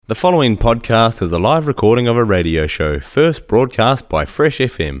The following podcast is a live recording of a radio show first broadcast by Fresh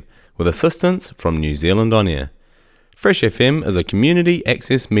FM with assistance from New Zealand On Air. Fresh FM is a community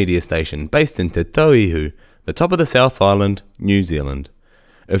access media station based in Te Tauihu, the top of the South Island, New Zealand.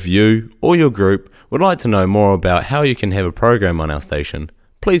 If you or your group would like to know more about how you can have a program on our station,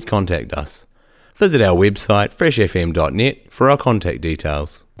 please contact us. Visit our website freshfm.net for our contact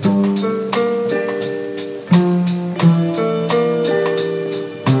details.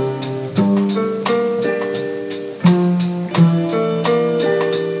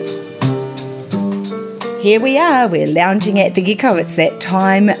 Here we are, we're lounging at the Gecko. It's that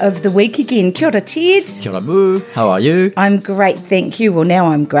time of the week again. Kia ora, Ted. Kia ora, Boo. How are you? I'm great, thank you. Well, now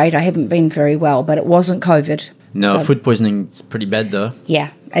I'm great. I haven't been very well, but it wasn't COVID. No, food poisoning is pretty bad though.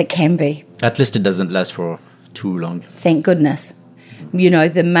 Yeah, it can be. At least it doesn't last for too long. Thank goodness. You know,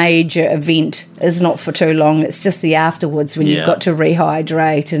 the major event is not for too long. It's just the afterwards when you've got to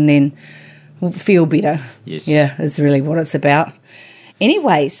rehydrate and then feel better. Yes. Yeah, is really what it's about.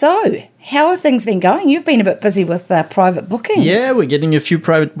 Anyway, so how have things been going? You've been a bit busy with private bookings. Yeah, we're getting a few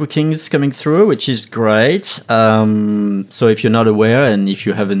private bookings coming through, which is great. So if you're not aware and if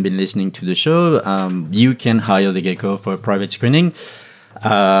you haven't been listening to the show, you can hire the Gecko for a private screening.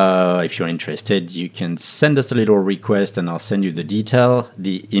 If you're interested, you can send us a little request and I'll send you the detail.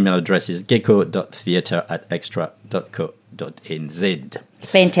 The email address is gecko.theatre@extra.co.nz.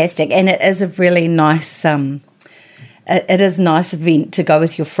 Fantastic. And it is a really nice... It is a nice event to go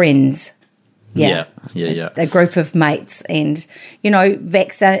with your friends. Yeah. A group of mates and, you know,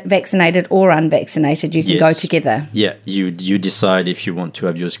 vaccinated or unvaccinated, you can go together. Yeah, you decide if you want to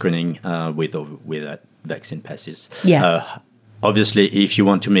have your screening with or without vaccine passes. Yeah. Obviously, if you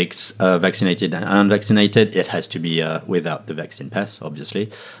want to mix vaccinated and unvaccinated, it has to be without the vaccine pass, obviously.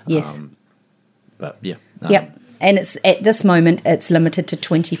 Yes. But yeah. Yep. And it's at this moment, it's limited to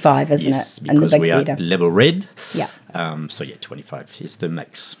 25, isn't it? In the big we are level red. Yeah. So 25 is the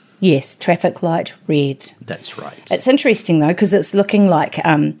max. Yes, traffic light red. That's right. It's interesting, though, because it's looking like,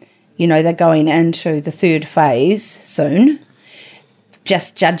 they're going into the third phase soon,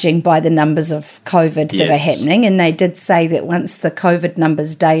 just judging by the numbers of COVID that are happening. And they did say that once the COVID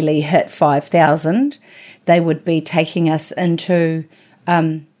numbers daily hit 5,000, they would be taking us into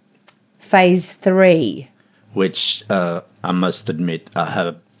phase 3. Which I must admit, I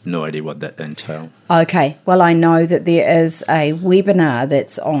have no idea what that entails. Okay, well, I know that there is a webinar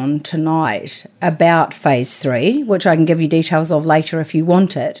that's on tonight about phase 3, which I can give you details of later if you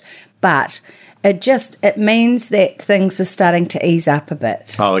want it. But it means that things are starting to ease up a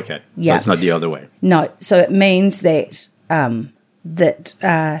bit. Oh, okay. Yeah. So it's not the other way. No, so it means that when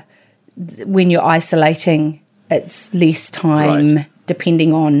you're isolating, it's less time. Right.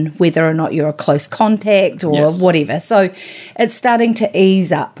 Depending on whether or not you're a close contact or whatever. So it's starting to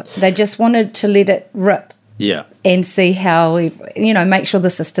ease up. They just wanted to let it rip and see how, make sure the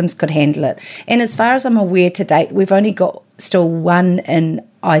systems could handle it. And as far as I'm aware to date, we've only got still one in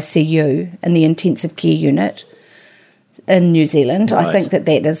ICU, in the intensive care unit in New Zealand. Right. I think that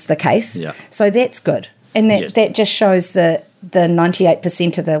is the case. Yeah. So that's good. And that just shows the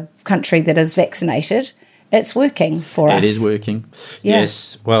 98% of the country that is vaccinated. It's working for us. It is working. Yeah.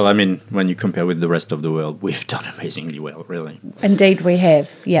 Yes. Well, I mean, when you compare with the rest of the world, we've done amazingly well, really. Indeed, we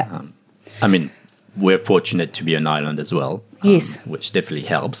have. Yeah. We're fortunate to be an island as well. Yes. Which definitely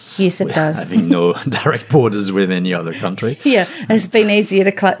helps. Yes, it does. Having no direct borders with any other country. Yeah. It's been easier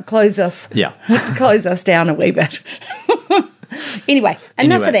to close us. Yeah. Close us down a wee bit. Anyway,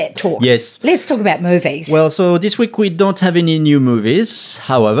 enough of that talk. Yes. Let's talk about movies. Well, so this week we don't have any new movies.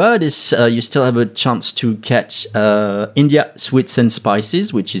 However, you still have a chance to catch India Sweets and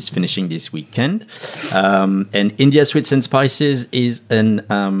Spices, which is finishing this weekend. And India Sweets and Spices is an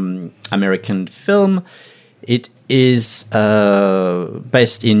American film. It is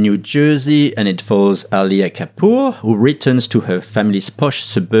based in New Jersey, and it follows Alia Kapoor, who returns to her family's posh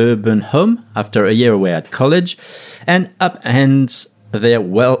suburban home after a year away at college, and upends their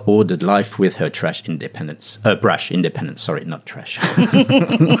well-ordered life with her brash independence. Sorry, not trash.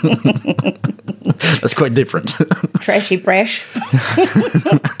 That's quite different. Trashy brash.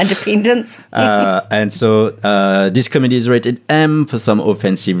 Independence. And so this comedy is rated M for some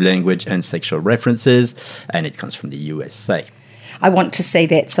offensive language and sexual references, and it comes from the USA. I want to see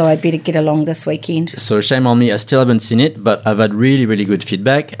that, so I'd better get along this weekend. So shame on me, I still haven't seen it, but I've had really, really good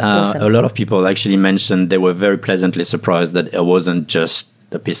feedback. Awesome. A lot of people actually mentioned they were very pleasantly surprised that it wasn't just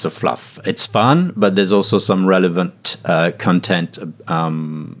a piece of fluff. It's fun, but there's also some relevant content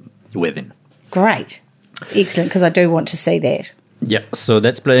within. Great. Excellent, because I do want to see that. Yeah, so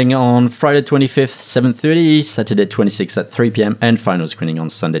that's playing on Friday 25th, 7:30, Saturday 26th at 3 p.m., and final screening on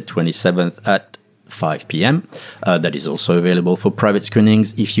Sunday 27th at 5 p.m. That is also available for private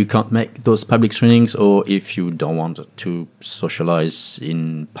screenings if you can't make those public screenings or if you don't want to socialize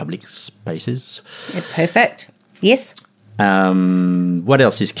in public spaces. Yeah, perfect. Yes. What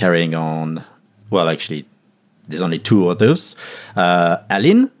else is carrying on? Well, actually, there's only two others.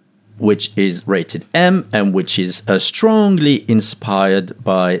 Aline, which is rated M and which is strongly inspired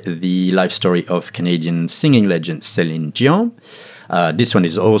by the life story of Canadian singing legend Celine Dion. This one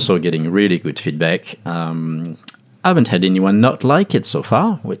is also getting really good feedback. I haven't had anyone not like it so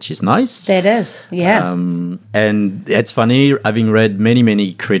far, which is nice. That is, yeah. And it's funny, having read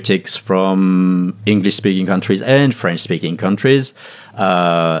many critics from English-speaking countries and French-speaking countries,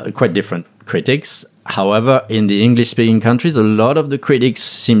 quite different critics. However, in the English-speaking countries, a lot of the critics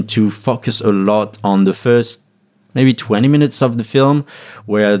seem to focus a lot on the first maybe 20 minutes of the film,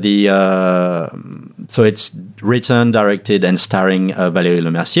 where so it's written, directed, and starring Valérie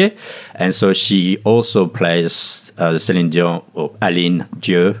Lemercier. And so she also plays Céline Dion, or Aline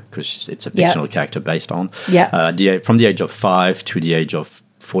Dieu, because it's a fictional character based on, from the age of 5 to the age of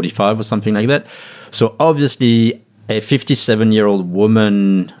 45 or something like that. So obviously, a 57-year-old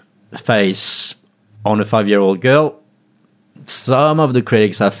woman face on a 5-year-old girl, some of the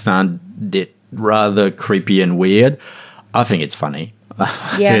critics have found it rather creepy and weird. I think it's funny.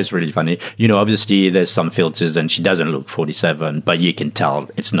 Yeah. It's really funny. Obviously there's some filters and she doesn't look 47, but you can tell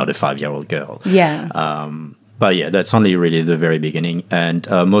it's not a 5-year-old girl. Yeah. But yeah, that's only really the very beginning. And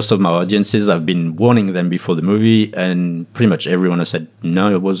most of my audiences, I've been warning them before the movie, and pretty much everyone has said,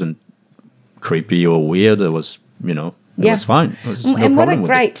 no, it wasn't creepy or weird. It was, it was fine. It was no and problem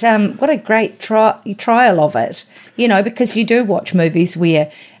what a great trial of it, because you do watch movies where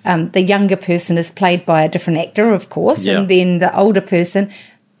the younger person is played by a different actor, of course, and then the older person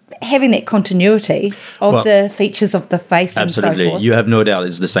having that continuity of the features of the face and so forth. Absolutely. You have no doubt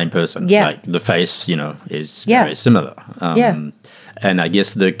it's the same person. Yeah. Like the face, is very similar. And I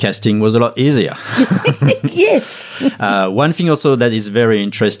guess the casting was a lot easier. Yes. One thing also that is very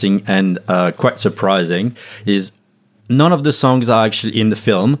interesting and quite surprising is none of the songs are actually in the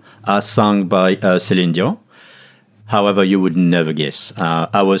film are sung by Céline Dion. However, you would never guess.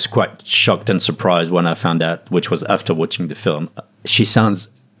 I was quite shocked and surprised when I found out, which was after watching the film. She sounds,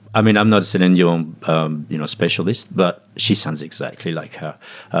 I'm not a Céline Dion, specialist, but she sounds exactly like her.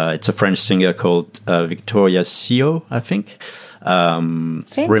 It's a French singer called Victoria Sio, I think.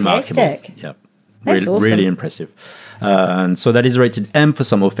 Fantastic. Remarkable. Yeah. That's awesome. Really impressive. And so that is rated M for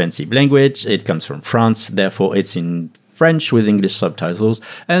some offensive language. It comes from France, therefore it's in French with English subtitles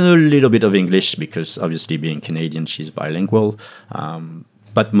and a little bit of English because obviously being Canadian, she's bilingual,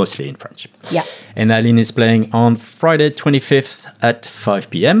 but mostly in French. Yeah. And Aline is playing on Friday 25th at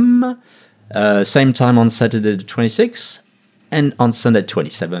 5 p.m., same time on Saturday the 26th, and on Sunday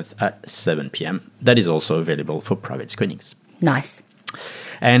 27th at 7 p.m. That is also available for private screenings. Nice.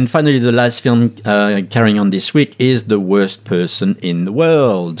 And finally, the last film carrying on this week is The Worst Person in the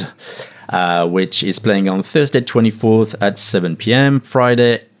World, which is playing on Thursday 24th at 7 p.m.,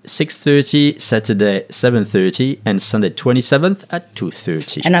 Friday 6:30, Saturday 7:30, and Sunday 27th at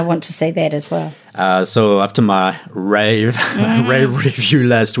 2:30. And I want to see that as well. So after my rave review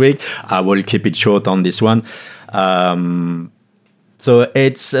last week, I will keep it short on this one. So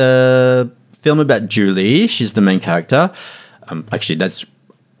it's a film about Julie. She's the main character. Actually,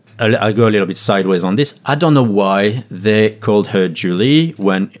 I'll go a little bit sideways on this. I don't know why they called her Julie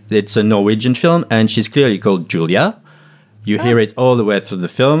when it's a Norwegian film and she's clearly called Julia. You hear it all the way through the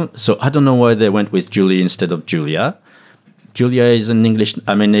film. So I don't know why they went with Julie instead of Julia. Julia is an English...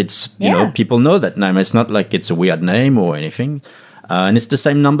 it's, people know that name. It's not like it's a weird name or anything. And it's the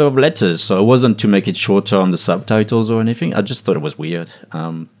same number of letters. So it wasn't to make it shorter on the subtitles or anything. I just thought it was weird.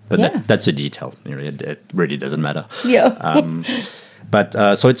 But that's a detail. It really doesn't matter. Yeah. But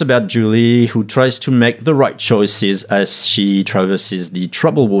so it's about Julie who tries to make the right choices as she traverses the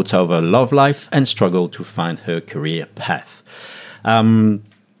troubled water of her love life and struggle to find her career path.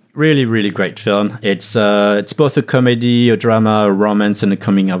 Really, really great film. It's both a comedy, a drama, a romance, and a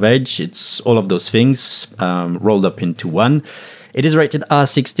coming of age. It's all of those things rolled up into one. It is rated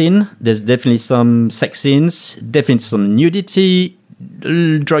R16. There's definitely some sex scenes, definitely some nudity,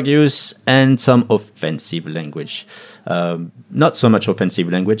 drug use, and some offensive language. Not so much offensive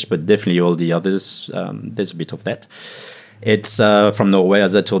language, but definitely all the others. There's a bit of that. It's from Norway,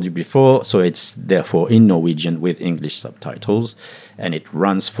 as I told you before, so it's therefore in Norwegian with English subtitles, and it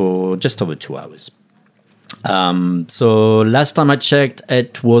runs for just over 2 hours. So last time I checked,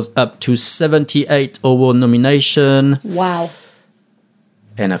 it was up to 78 award nomination. Wow.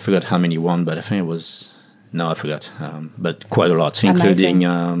 and I forgot how many won, but I think it was I forgot, but quite a lot,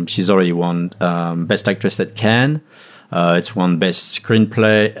 including she's already won Best Actress at Cannes. It's won Best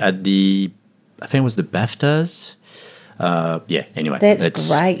Screenplay at I think it was the BAFTAs. Anyway. That's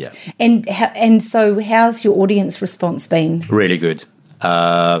great. Yeah. And so how's your audience response been? Really good.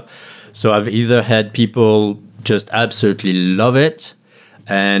 So I've either had people just absolutely love it,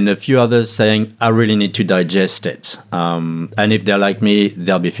 and a few others saying, I really need to digest it. And if they're like me,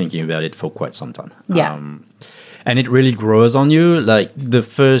 they'll be thinking about it for quite some time. Yeah. And it really grows on you. Like the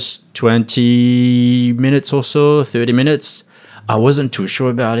first 20 minutes or so, 30 minutes, I wasn't too sure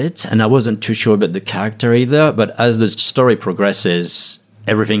about it, and I wasn't too sure about the character either. But as the story progresses,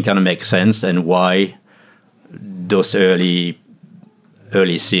 everything kind of makes sense, and why those early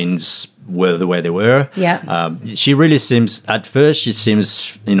scenes were the way they were. Yeah. She really seems, at first,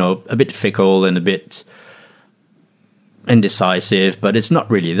 a bit fickle and a bit indecisive, but it's not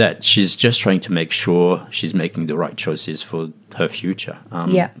really that. She's just trying to make sure she's making the right choices for her future.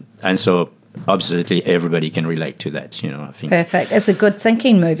 And so absolutely everybody can relate to that, I think. Perfect. It's a good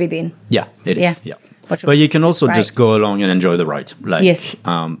thinking movie then. Yeah, it is. Yeah. But you can also just go along and enjoy the ride. Yes.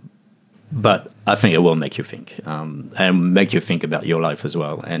 But I think it will make you think, and make you think about your life as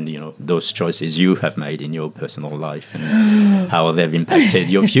well, and those choices you have made in your personal life and how they've impacted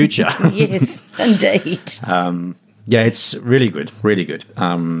your future. Yes, indeed. It's really good, really good.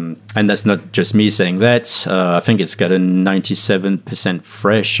 And that's not just me saying that. I think it's got a 97%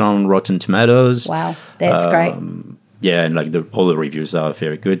 fresh on Rotten Tomatoes. Wow, that's great. Yeah, and like all the reviews are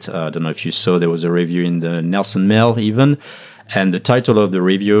very good. I don't know if you saw, there was a review in the Nelson Mail even, and the title of the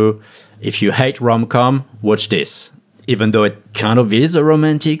review, if you hate rom-com, watch this. Even though it kind of is a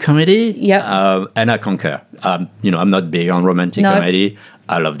romantic comedy. Yeah. And I concur. I'm not big on romantic comedy.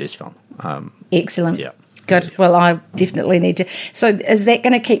 I love this film. Excellent. Yeah. Good. Well, I definitely need to. So is that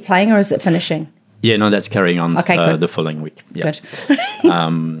going to keep playing or is it finishing? Yeah, no, that's carrying on the following week. Yeah.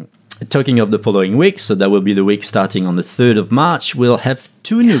 Good. Talking of the following week, so that will be the week starting on the 3rd of March. We'll have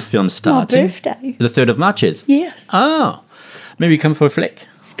 2 new films starting. My birthday. The 3rd of March is? Yes. Oh, maybe come for a flick.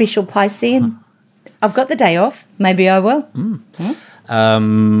 Special Piscean. I've got the day off. Maybe I will.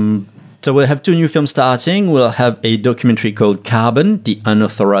 So we'll have 2 new films starting. We'll have a documentary called Carbon, the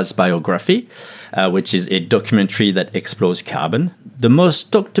Unauthorized Biography, which is a documentary that explores carbon, the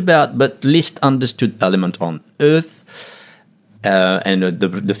most talked about but least understood element on Earth. And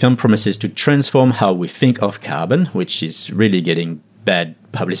the film promises to transform how we think of carbon, which is really getting bad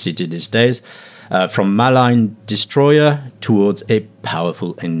publicity these days, from malign destroyer towards a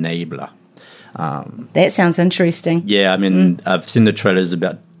powerful enabler. That sounds interesting. Yeah, I mean, I've seen the trailers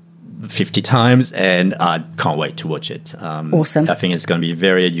about 50 times and I can't wait to watch it. Awesome. I think it's going to be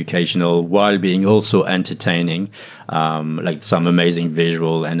very educational while being also entertaining, like some amazing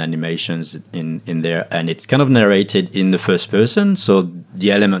visual and animations in there. And it's kind of narrated in the first person. So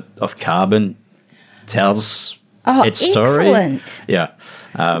the element of carbon tells its story. Excellent. Yeah.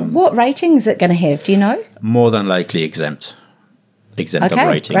 What rating is it going to have? Do you know? More than likely exempt of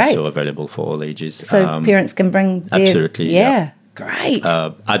rating, great. so available for all ages. So parents can bring their... Absolutely, yeah. Great.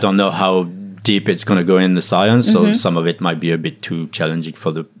 I don't know how deep it's going to go in the science, so some of it might be a bit too challenging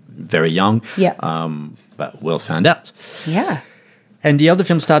for the very young. Yeah. But we'll find out. Yeah. And the other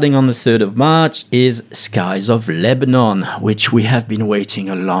film starting on the 3rd of March is Skies of Lebanon, which we have been waiting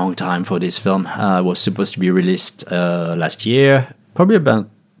a long time for this film. It was supposed to be released last year, probably about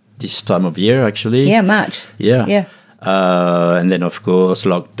this time of year, actually. Yeah, March. Yeah. Yeah. And then, of course,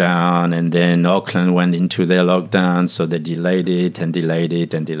 lockdown, and then Auckland went into their lockdown, so they delayed it and delayed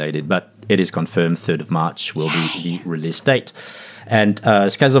it and delayed it. But it is confirmed 3rd of March will be the release date. And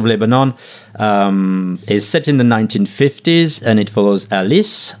Skies of Lebanon is set in the 1950s, and it follows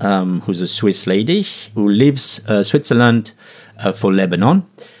Alice, who's a Swiss lady who leaves Switzerland for Lebanon.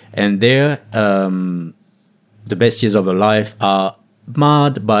 And there, the best years of her life are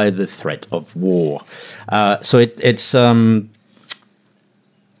marred by the threat of war. So it's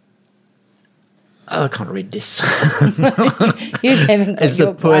I can't read this. You haven't got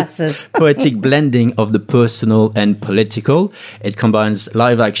your glasses. Poetic blending of the personal and political. It combines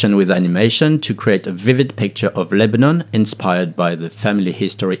live action with animation to create a vivid picture of Lebanon inspired by the family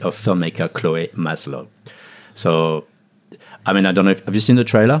history of filmmaker Chloe Maslow. So, I mean, I don't know have you seen the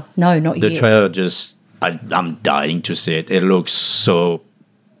trailer? No, not yet. The trailer just... I'm dying to see it. It looks so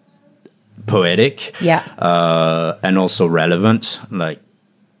poetic, and also relevant, like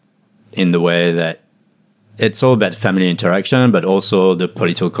in the way that it's all about family interaction, but also the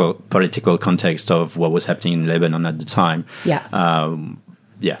political context of what was happening in Lebanon at the time.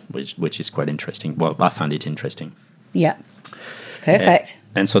 Yeah, which is quite interesting. Well, I found it interesting. Yeah, perfect.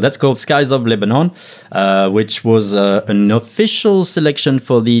 And so that's called Skies of Lebanon, which was an official selection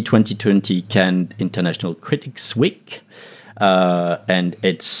for the 2020 Cannes International Critics Week. And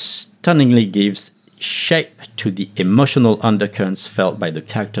it stunningly gives shape to the emotional undercurrents felt by the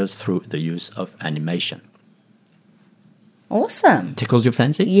characters through the use of animation. Awesome. Tickles your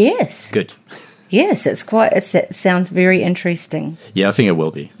fancy? Yes. Good. Yes, it sounds very interesting. Yeah, I think it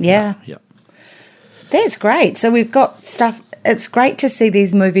will be. Yeah. That's great. So we've got stuff. It's great to see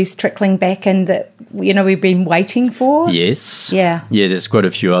these movies trickling back and that, we've been waiting for. Yes. Yeah. Yeah, there's quite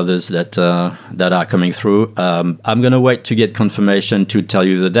a few others that are coming through. I'm going to wait to get confirmation to tell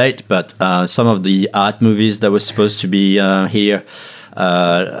you the date, but some of the art movies that were supposed to be here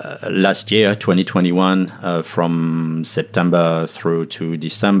last year, 2021, from September through to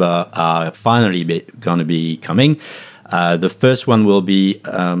December, are finally going to be coming. The first one will be,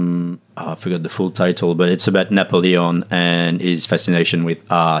 I forgot the full title, but it's about Napoleon and his fascination with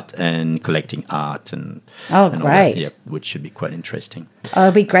art and collecting art. And great. Yeah, which should be quite interesting. Oh,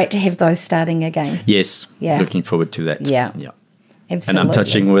 it'll be great to have those starting again. Yes. Yeah. Looking forward to that. Yeah. Absolutely. And I'm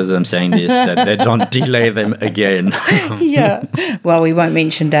touching with them saying this, that they don't delay them again. Yeah. Well, we won't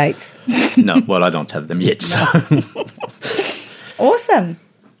mention dates. No, well, I don't have them yet. So. Awesome.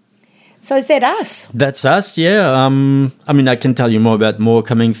 So is that us? That's us, yeah. I mean, I can tell you more about more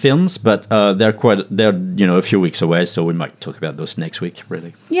coming films, but they're a few weeks away, so we might talk about those next week,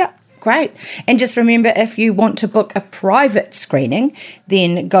 really. Yeah. Great. And just remember, if you want to book a private screening,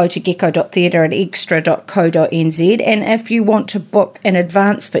 then go to gecko.theatre@extra.co.nz. And if you want to book in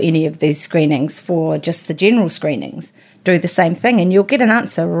advance for any of these screenings, for just the general screenings, do the same thing and you'll get an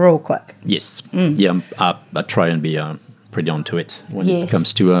answer real quick. Yes. Yeah, I try and be pretty on to it when Yes. it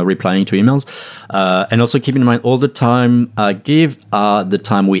comes to replying to emails. And also keep in mind all the time, give the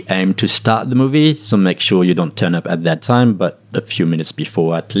time we aim to start the movie. So make sure you don't turn up at that time, but a few minutes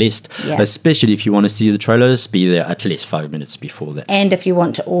before at least. Yeah. Especially if you want to see the trailers, be there at least 5 minutes before that. And if you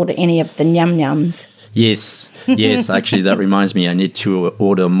want to order any of the yum-yums. Yes. Actually, that reminds me, I need to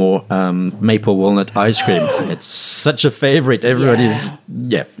order more maple walnut ice cream. It's such a favorite. Everybody's,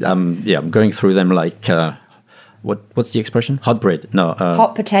 I'm going through them like... What's the expression? Hot bread? No.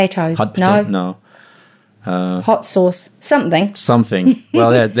 Hot potatoes? No. Hot sauce? Something.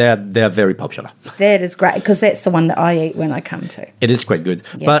 Well, they're very popular. That is great because that's the one that I eat when I come to. It is quite good.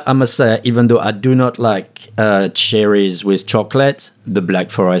 Yeah. But I must say, even though I do not like cherries with chocolate, the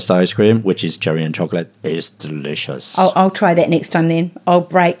Black Forest ice cream, which is cherry and chocolate, is delicious. I'll try that next time then. I'll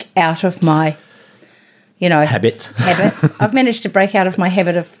break out of my, habit. I've managed to break out of my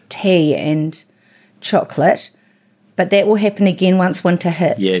habit of tea and chocolate. But that will happen again once winter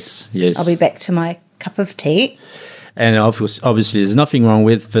hits. Yes. I'll be back to my cup of tea. And obviously, there's nothing wrong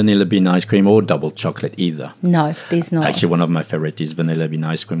with vanilla bean ice cream or double chocolate either. No, there's not. Actually, one of my favorites is vanilla bean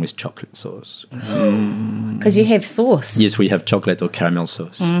ice cream with chocolate sauce. Because you have sauce. Yes, we have chocolate or caramel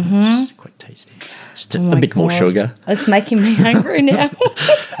sauce. Mm-hmm. It's quite tasty. Just a bit more sugar. It's making me hungry now.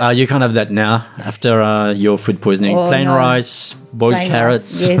 You can't have that now after your food poisoning. Plain rice, boiled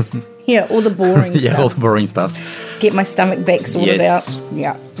carrots. Rice, yes. Yeah, all the boring stuff. Yeah, all the boring stuff. Get my stomach back sorted out.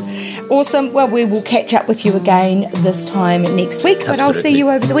 Yeah. Awesome. Well, we will catch up with you again this time next week, but I'll see you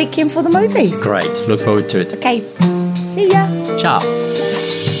over the weekend for the movies. Great. Look forward to it. Okay. See ya. Ciao.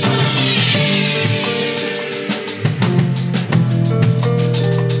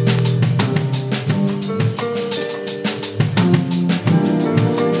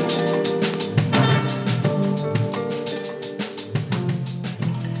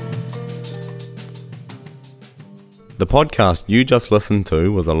 The podcast you just listened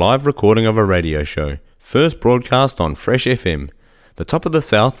to was a live recording of a radio show, first broadcast on Fresh FM, the top of the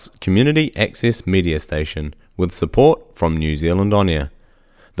South's community access media station, with support from New Zealand On Air.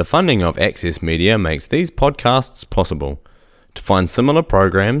 The funding of Access Media makes these podcasts possible. To find similar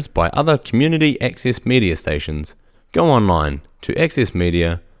programs by other community access media stations, go online to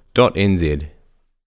accessmedia.nz.